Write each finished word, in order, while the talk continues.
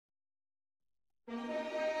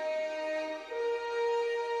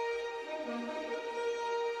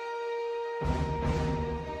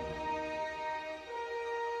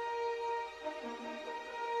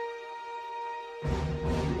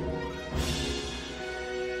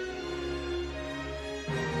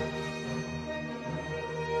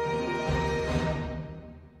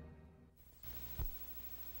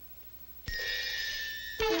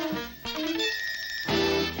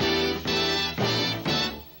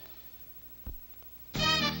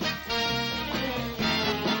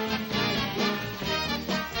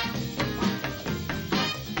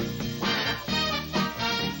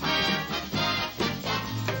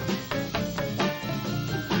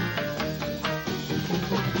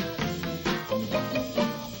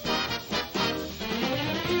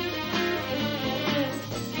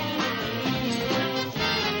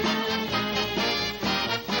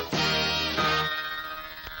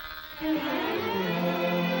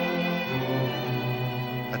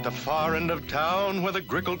At the far end of town where the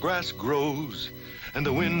grickle grass grows, and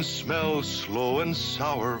the wind smells slow and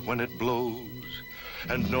sour when it blows,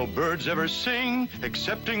 and no birds ever sing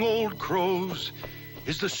excepting old crows,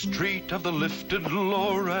 is the street of the lifted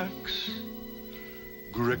Lorax.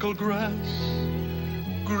 Grickle grass,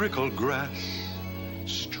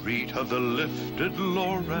 street of the lifted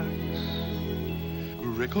Lorax.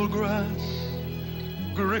 Grickle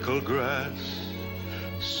grass,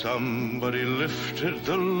 somebody lifted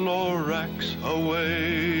the Lorax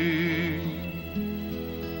away.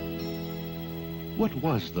 What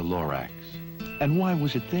was the Lorax? And why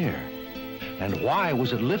was it there? And why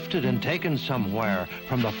was it lifted and taken somewhere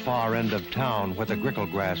from the far end of town where the grickle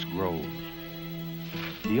grass grows?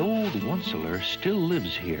 The old onceler still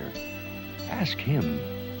lives here. Ask him.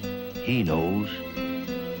 He knows.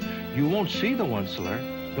 You won't see the onceler.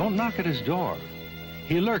 Don't knock at his door.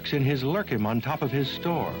 He lurks in his lurkim on top of his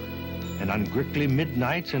store. And on grickly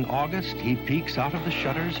midnights in August, he peeks out of the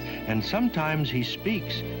shutters, and sometimes he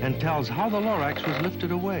speaks and tells how the Lorax was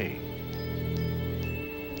lifted away.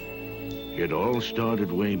 It all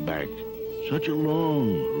started way back, such a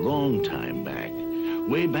long, long time back.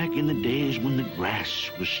 Way back in the days when the grass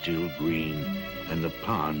was still green, and the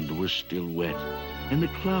pond was still wet, and the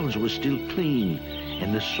clouds were still clean,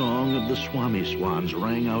 and the song of the swami swans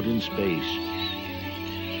rang out in space.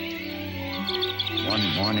 One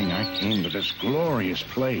morning I came to this glorious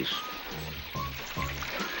place.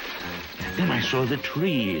 Then I saw the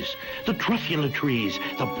trees, the truffula trees,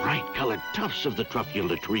 the bright-colored tufts of the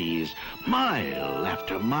truffula trees, mile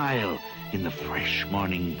after mile in the fresh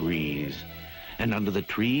morning breeze. And under the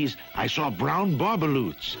trees, I saw brown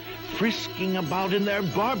barbaloots frisking about in their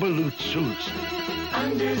barbaloot suits.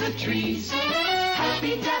 Under the trees,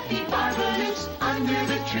 happy-dappy barbaloots. Under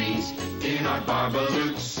the trees, in our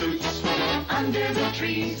barbaloot suits. Under the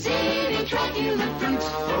trees, eating truffula fruits.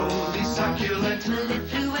 Holy succulent,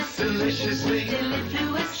 mellifluous, deliciously,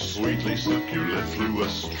 mellifluous, sweetly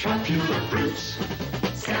succulent-fluous, truffula fruits.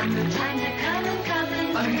 Summertime, they're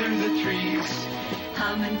coming, under the trees.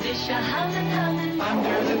 Hum and fish are humming,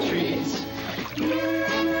 under the trees.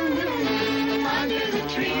 Under the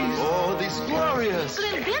trees. Oh, these glorious,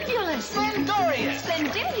 Splendibulous, splendorious,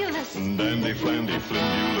 splendibulous, dandy, flandy,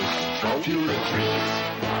 flimulous, truffula trees.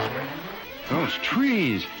 Those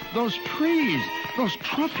trees, those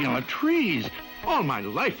truffula trees. All my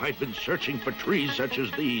life I've been searching for trees such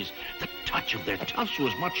as these. The touch of their tufts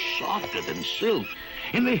was much softer than silk,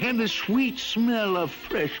 and they had the sweet smell of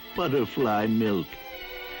fresh butterfly milk.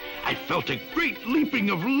 I felt a great leaping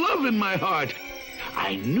of love in my heart.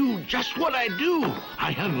 I knew just what I'd do.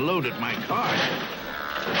 I unloaded my cart.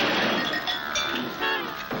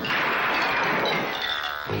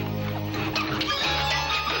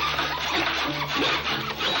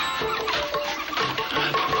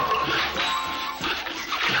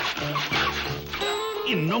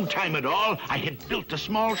 In no time at all, I had built a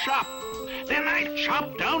small shop. Then I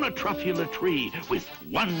chopped down a truffula tree with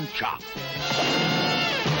one chop.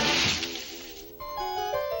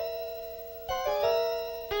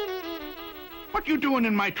 What you doing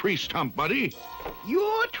in my tree stump, buddy?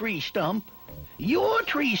 Your tree stump? Your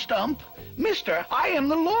tree stump? Mister, I am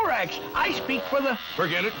the Lorax. I speak for the...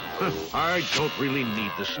 Forget it. I don't really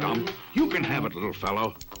need the stump. You can have it, little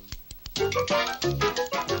fellow.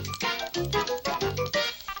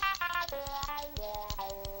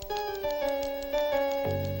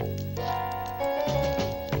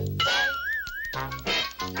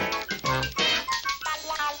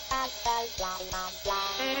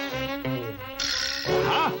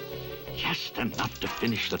 Just enough to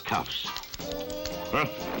finish the cuffs. A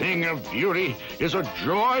thing of beauty is a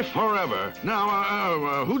joy forever.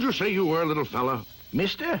 Now, who'd you say you were, little fella?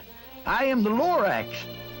 Mister, I am the Lorax.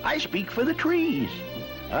 I speak for the trees.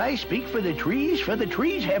 I speak for the trees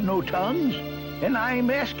have no tongues. And I'm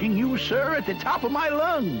asking you, sir, at the top of my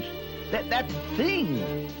lungs, that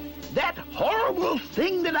thing, that horrible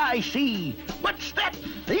thing that I see, what's that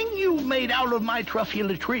thing you've made out of my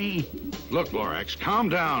truffula tree? Look, Lorax, calm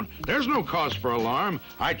down. There's no cause for alarm.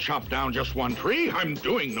 I chopped down just one tree. I'm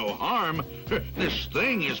doing no harm. This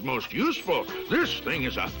thing is most useful. This thing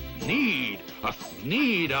is a need,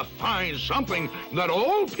 a fine something that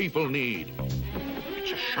all people need.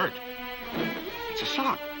 It's a shirt. It's a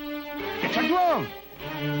sock. It's a glove.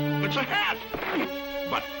 It's a hat.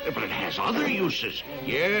 But it has other uses.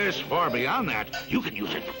 Yes, far beyond that. You can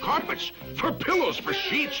use it for carpets, for pillows, for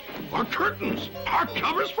sheets, or curtains, or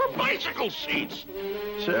covers for bicycle seats.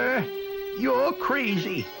 Sir, you're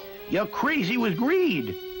crazy. You're crazy with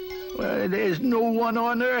greed. Well, there's no one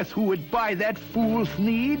on earth who would buy that fool's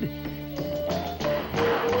need.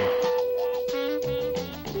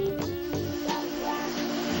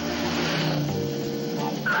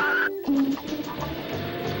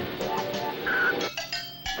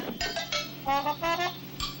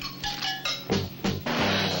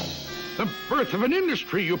 The birth of an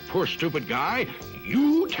industry, you poor stupid guy.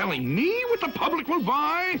 You telling me what the public will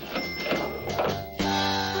buy?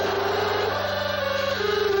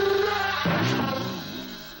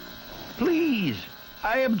 Please,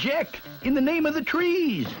 I object in the name of the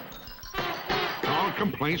trees. All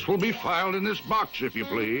complaints will be filed in this box, if you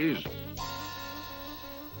please.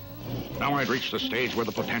 Now I'd reached the stage where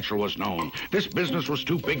the potential was known. This business was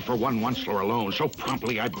too big for one Onceler alone, so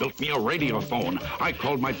promptly I built me a radiophone. I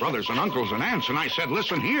called my brothers and uncles and aunts, and I said,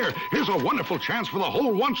 listen here, here's a wonderful chance for the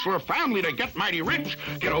whole Onceler family to get mighty rich.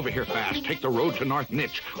 Get over here fast, take the road to North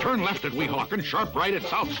Nitch, turn left at Weehawken, and sharp right at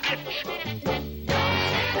South Stitch.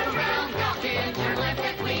 Around Hawken, turn left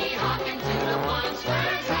at Weehawken, to the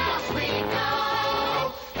Onceler's house we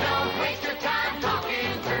go. Don't waste your time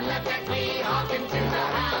talking, turn left at Weehawken, to the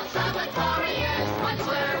house of the glorious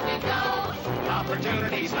Onceler we go.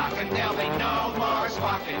 Opportunities knocking, there'll be no more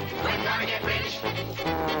squawking. We're gonna get rich,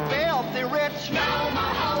 filthy rich. No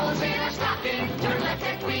more holes in our stocking, turn left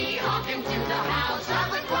at Weehawken, to the house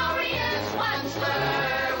of the glorious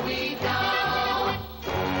Onceler we go.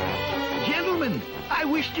 Gentlemen, I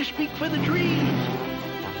wish to speak for the trees.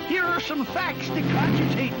 Here are some facts to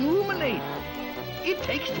cogitate and ruminate. It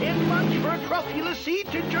takes 10 months for a truffula seed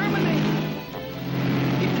to germinate.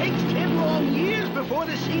 It takes 10 long years before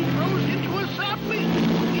the seed grows into a sapling.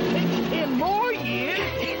 It takes 10 more years.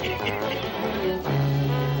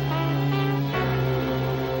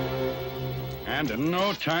 And in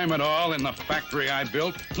no time at all in the factory I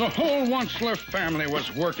built, the whole Onceler family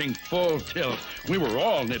was working full tilt. We were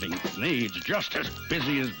all knitting needs, just as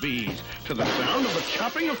busy as bees, to the sound of the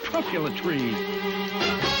chopping of truffula trees.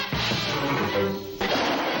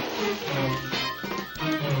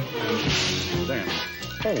 Then,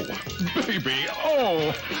 oh, baby,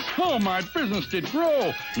 oh, my business did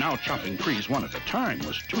grow. Now chopping trees one at a time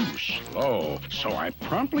was too slow. So I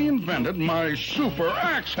promptly invented my super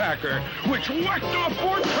axe hacker, which whacked off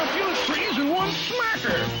 4 truffula trees in one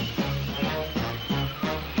smacker.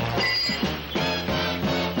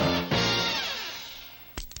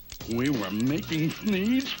 We were making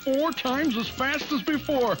needs 4 times as fast as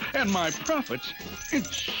before, and my profits,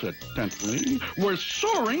 incidentally, were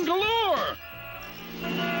soaring galore.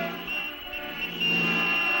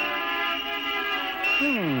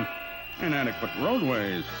 Inadequate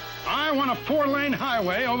roadways. I want a 4-lane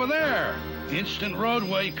highway over there. Instant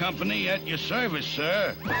Roadway Company at your service,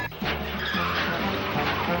 sir.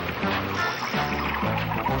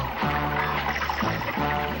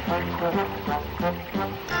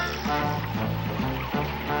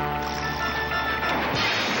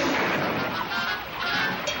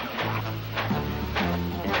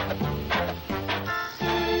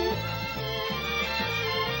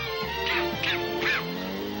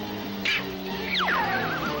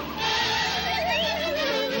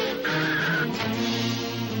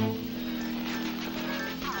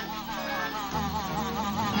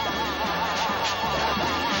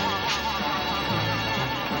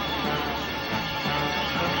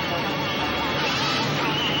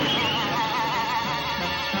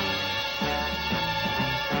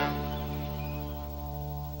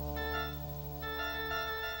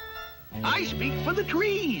 I speak for the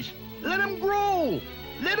trees. Let them grow.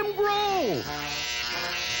 Let them grow.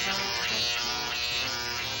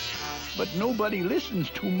 But nobody listens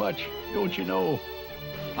too much, don't you know?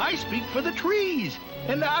 I speak for the trees,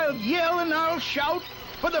 and I'll yell and I'll shout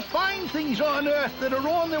for the fine things on earth that are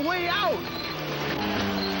on their way out.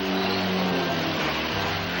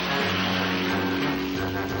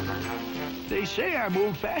 They say I'm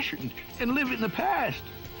old-fashioned and live in the past.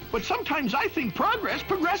 But sometimes I think progress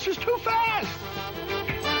progresses too fast.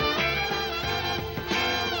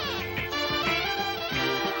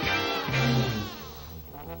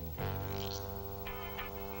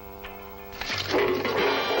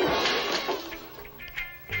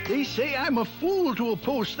 They say I'm a fool to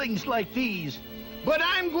oppose things like these, but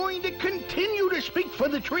I'm going to continue to speak for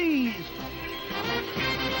the trees.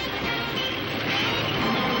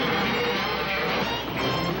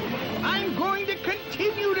 I'm going to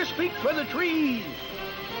continue to speak for the trees.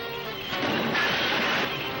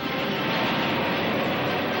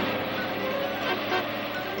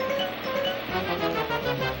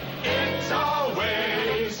 It's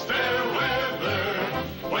always fair weather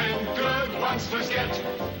when good monsters get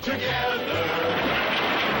together.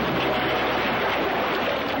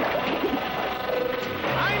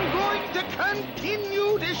 I'm going to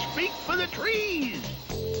continue to speak for the trees.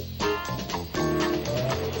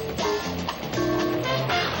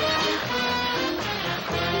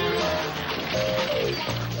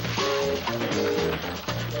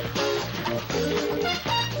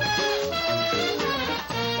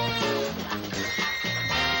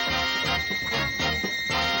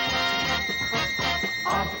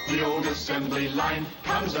 The old assembly line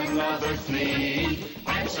comes another flea,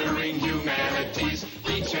 answering humanity's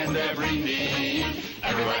each and every need.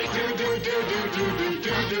 Everybody do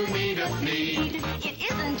need a flea.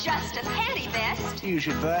 It isn't just a panty vest. You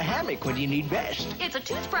should wear a hammock when you need best. It's a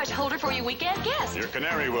toothbrush holder for your weekend guest. Your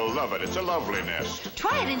canary will love it. It's a lovely nest.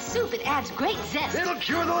 Try it in soup. It adds great zest. It'll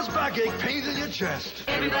cure those backache pains in your chest.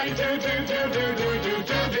 Everybody do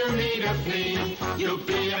need a flea. You'll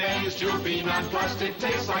be amazed, you'll be nonplussed. It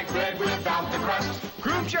tastes like bread without the crust.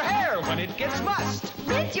 Grooms your hair when it gets mussed.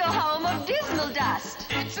 Rid your home of dismal dust.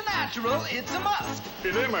 It's a natural, it's a must.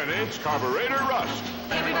 Eliminates carburetor rust.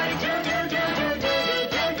 Everybody do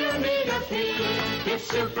need a flea. It's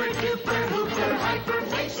super duper hooper hyper.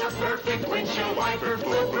 Makes a perfect windshield wiper.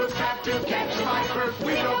 Foolproof trap to catch a viper.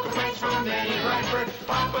 We no complaints from any griper.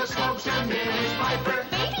 Papa smokes a Millie's piper.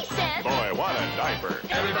 Baby said. Boy, what a diaper.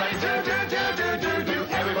 Everybody do.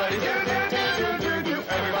 Everybody do.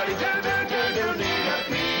 Everybody do need a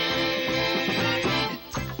flea.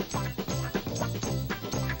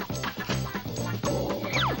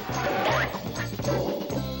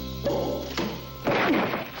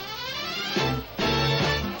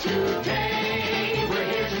 Today we're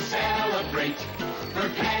here to celebrate,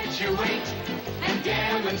 perpetuate, and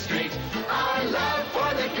demonstrate our love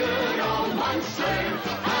for the good old monster,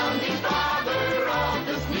 founding father of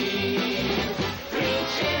the flea. 3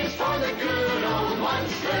 cheers for the good old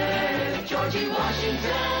monster, Georgie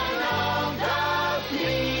Washington of the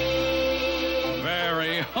flea.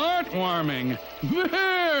 Very heartwarming.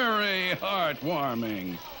 Very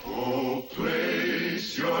heartwarming. Oh,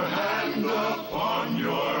 place your hand upon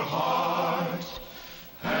your heart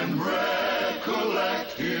and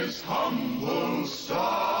recollect his humble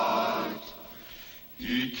start.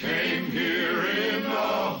 He came here in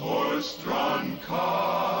a horse-drawn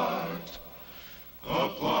cart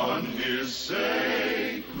upon his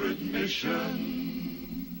sacred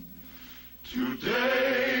mission.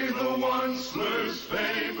 Today the Onceler's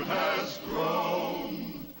fame has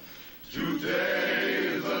grown.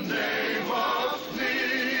 Today the name of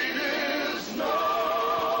Fleet is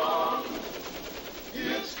known.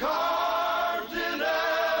 It's carved in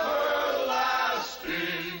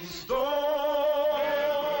everlasting stone.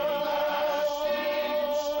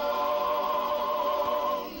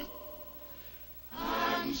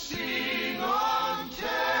 I'm seen on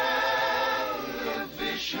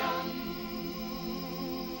television.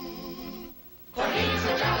 For he's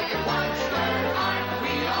a jolly good monster, aren't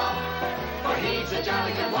we all? For he's a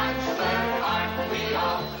jolly good monster, aren't we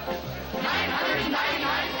all?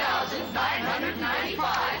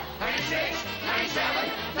 999,995, 96,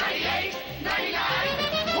 97, 98,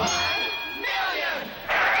 99, 1 million!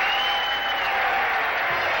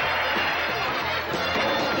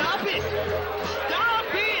 Stop it!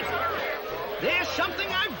 Stop it! There's something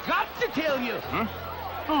I've got to tell you. Huh?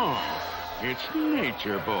 Oh, it's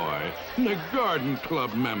Nature Boy, the Garden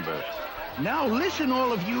Club member. Now listen,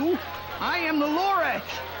 all of you. I am the Lorax.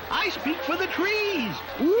 I speak for the trees.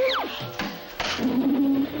 Whoops!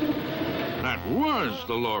 That was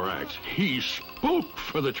the Lorax. He spoke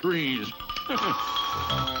for the trees.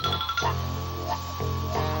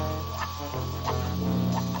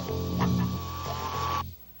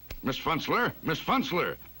 Miss Funzler, Miss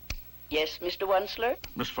Funzler. Yes, Mr. Onceler?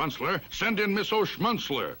 Miss Funzler, send in Miss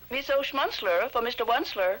O'Schmunzler. Miss O'Schmunzler for Mr.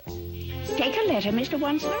 Onceler. Take a letter, Mr.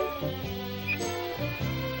 Onceler.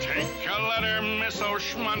 Take a letter, Miss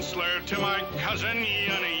O'Schmunzler, to my cousin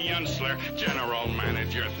Yunny Yunsler, General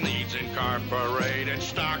Manager Needs Incorporated,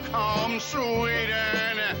 Stockholm,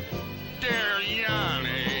 Sweden. Dear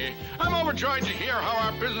Yanni, I'm overjoyed to hear how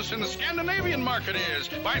our business in the Scandinavian market is.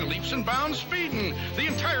 By leaps and bounds speeding. The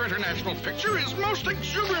entire international picture is most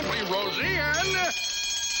exuberantly rosy and...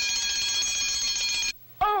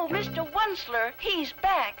 Oh, Mr. Wunsler, he's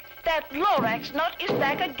back. That Lorax nut is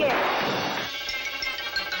back again.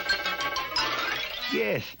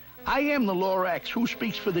 Yes, I am the Lorax who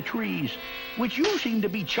speaks for the trees, which you seem to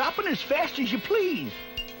be chopping as fast as you please.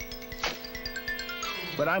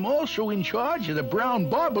 But I'm also in charge of the brown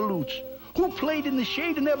barbaloots, who played in the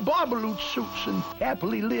shade in their barbaloot suits and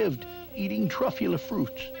happily lived, eating truffula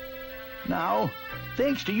fruits. Now,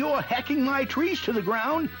 thanks to your hacking my trees to the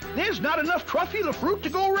ground, there's not enough truffula fruit to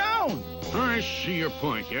go round. I see your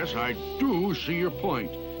point. Yes, I do see your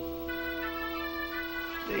point.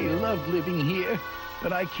 They love living here,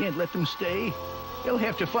 but I can't let them stay. They'll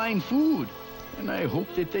have to find food, and I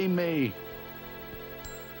hope that they may.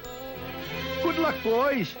 Good luck,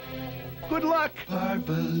 boys. Good luck.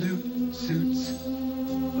 Barbaloot suits,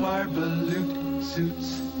 barbaloot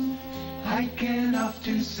suits. Hiking off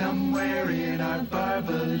to somewhere in our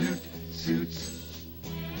barbaloot suits.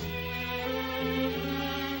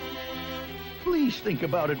 Please think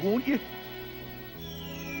about it, won't you?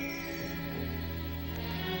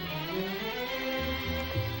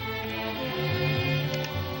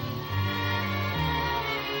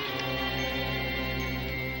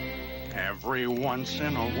 Every once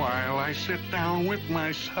in a while I sit down with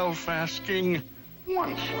myself asking,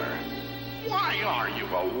 Wunsler, why are you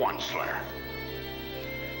a Wunsler?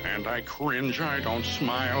 And I cringe, I don't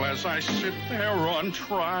smile as I sit there on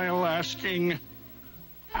trial asking,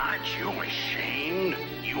 aren't you ashamed,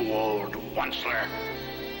 you old Wunsler?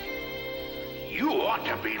 You ought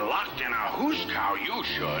to be locked in a hoosecow, you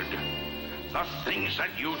should. The things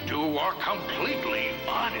that you do are completely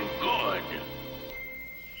ungood.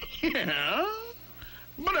 Yeah?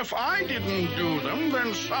 But if I didn't do them,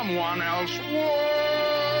 then someone else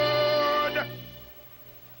would.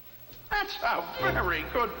 That's a very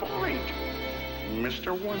good point,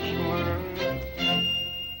 Mr. Wunsler.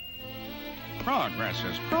 Progress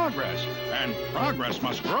is progress, and progress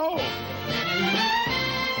must grow.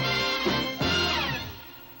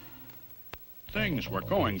 Things were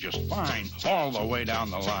going just fine all the way down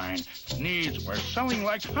the line. Needs were selling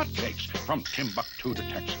like hotcakes from Timbuktu to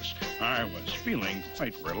Texas. I was feeling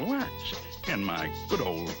quite relaxed in my good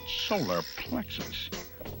old solar plexus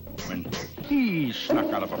when he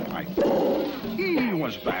snuck out of a pipe. He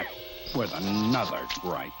was back with another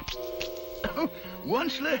gripe.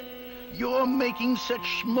 Wunsler, you're making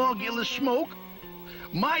such smogulous smoke.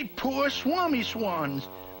 My poor swami swans,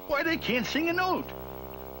 why, they can't sing a note.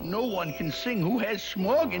 No one can sing who has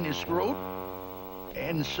smog in his throat.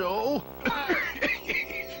 And so,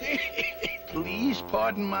 please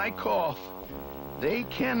pardon my cough. They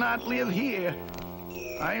cannot live here.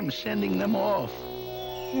 I am sending them off.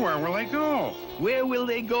 Where will they go? Where will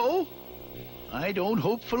they go? I don't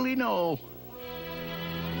hopefully know.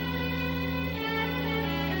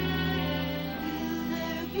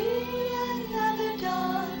 Another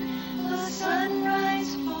dawn, a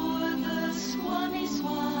sunrise for the Swami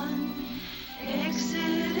Swan.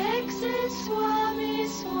 Exit, exit, Swami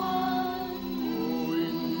Swan.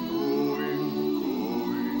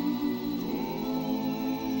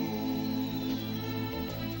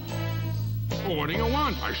 What do you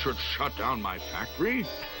want? I should shut down my factory?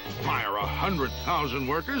 Fire 100,000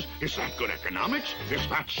 workers? Is that good economics? Is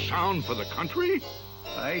that sound for the country?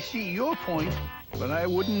 I see your point, but I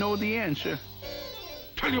wouldn't know the answer.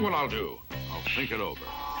 Tell you what I'll do. I'll think it over.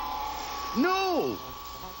 No!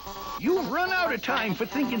 You've run out of time for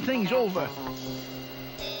thinking things over.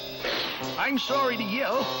 I'm sorry to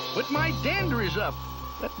yell, but my dander is up.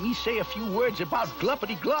 Let me say a few words about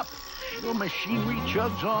gluppity-glup. Your machinery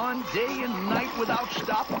chugs on day and night without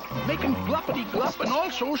stop, making gluppity-glup and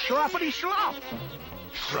also sloppity-slop.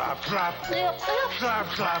 Slop, slop.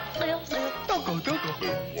 Slop, slop. Don't go, don't go.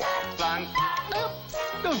 Blank.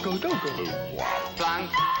 Don't go, don't go.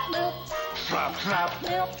 Blank. Slop, slop.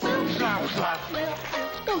 Slop, slop.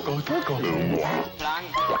 Don't go, don't go. Blank.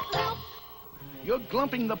 You're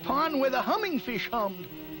glumping the pond where the humming fish hummed.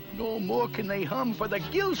 No more can they hum, for the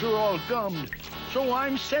gills are all gummed. So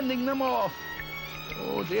I'm sending them off.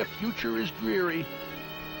 Oh, their future is dreary.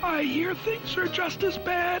 I hear things are just as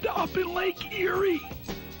bad up in Lake Erie.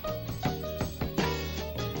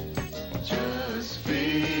 Just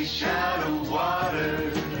fish out of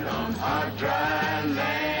water on hot, dry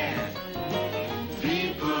land.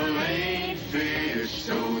 People ain't fish,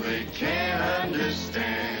 so they can't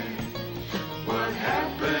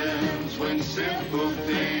simple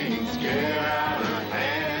things get out of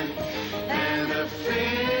hand, and the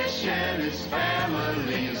fish and his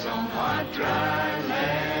family's on hot, dry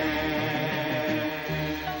land.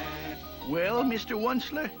 Well, Mr.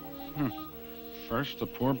 Onceler? First the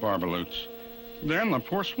poor barbaloots, then the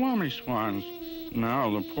poor swami swans, now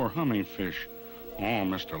the poor humming fish. Oh,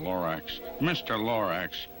 Mr. Lorax, Mr.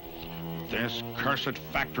 Lorax. This cursed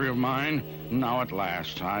factory of mine, now at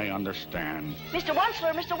last I understand. Mr.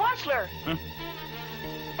 Onceler, Mr. Onceler. Huh?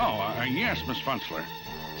 Oh, yes, Miss Funzler.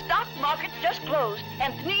 Stock market's just closed,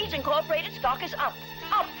 and Thnees Incorporated stock is up.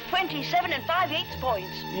 Up 27 5/8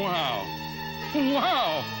 points. Wow.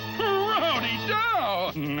 Wow.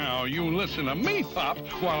 Rowdy-dow! Now you listen to me, Pop,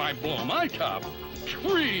 while I blow my top.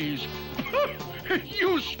 Trees.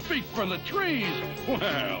 You speak for the trees.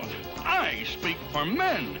 Well, I speak for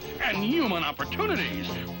men and human opportunities.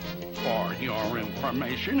 For your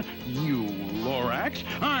information, you Lorax,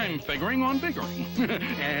 I'm figuring on biggering.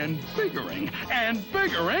 And biggering, and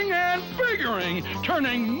biggering, and biggering,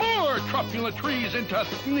 turning more truffula trees into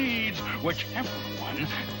Thneeds, which everyone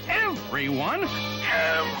needs!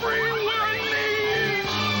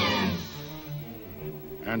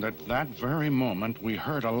 And at that very moment, we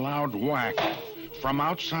heard a loud whack. From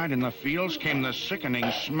outside in the fields came the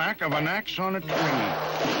sickening smack of an axe on a tree.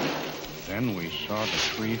 Then we saw the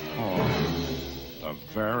tree fall. The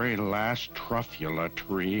very last truffula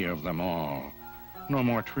tree of them all. No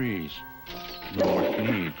more trees. No more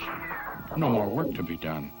Thneeds. No more work to be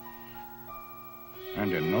done.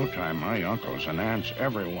 And in no time, my uncles and aunts,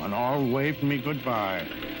 everyone, all waved me goodbye.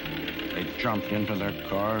 They jumped into their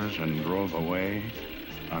cars and drove away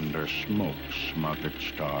under smoke-smothered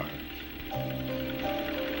stars.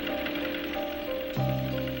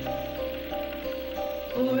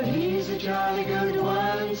 For he's a jolly good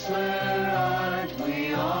one, sir, aren't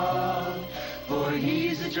we all? For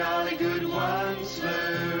he's a jolly good one,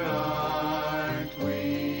 sir, aren't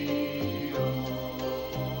we all?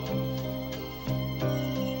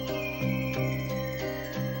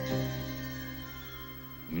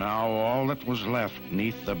 Now all that was left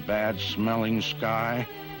neath the bad-smelling sky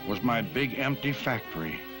was my big empty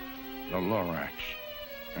factory, the Lorax,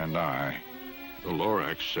 and I. The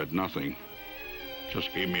Lorax said nothing.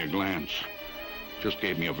 Just gave me a glance. Just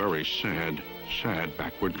gave me a very sad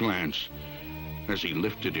backward glance as he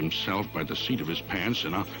lifted himself by the seat of his pants,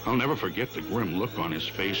 and I'll never forget the grim look on his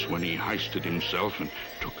face when he hoisted himself and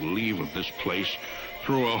took leave of this place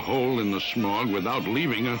through a hole in the smog without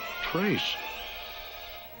leaving a trace.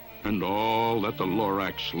 And all that the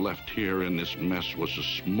Lorax left here in this mess was a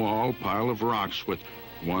small pile of rocks with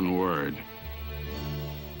one word.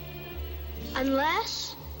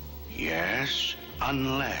 Unless? Yes,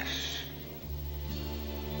 unless.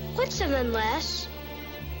 What's an unless?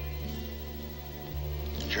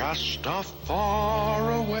 Just a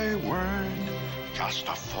faraway word, just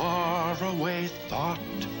a faraway thought.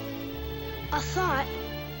 A thought?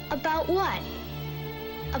 About what?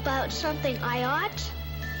 About something I ought?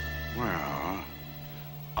 Well,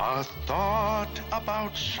 a thought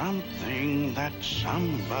about something that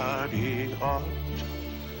somebody ought.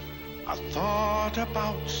 A thought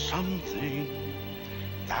about something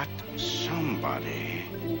that somebody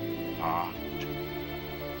ought.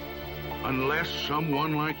 Unless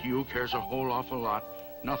someone like you cares a whole awful lot,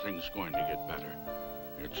 nothing's going to get better.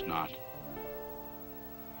 It's not.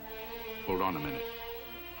 Hold on a minute.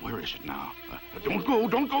 Where is it now? Don't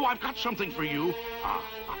go. I've got something for you.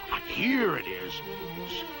 Here it is.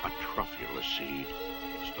 It's a truffula seed.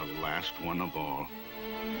 It's the last one of all.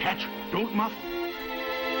 Catch, don't muff.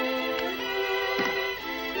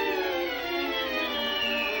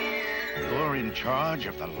 You're in charge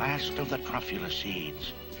of the last of the truffula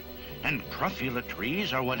seeds. And truffula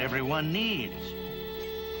trees are what everyone needs.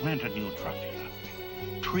 Plant a new truffula.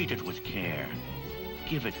 Treat it with care.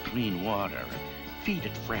 Give it clean water. Feed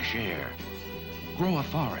it fresh air. Grow a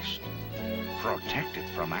forest. Protect it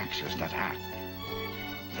from axes that act.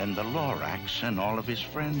 Then the Lorax and all of his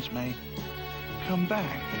friends may come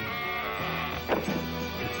back.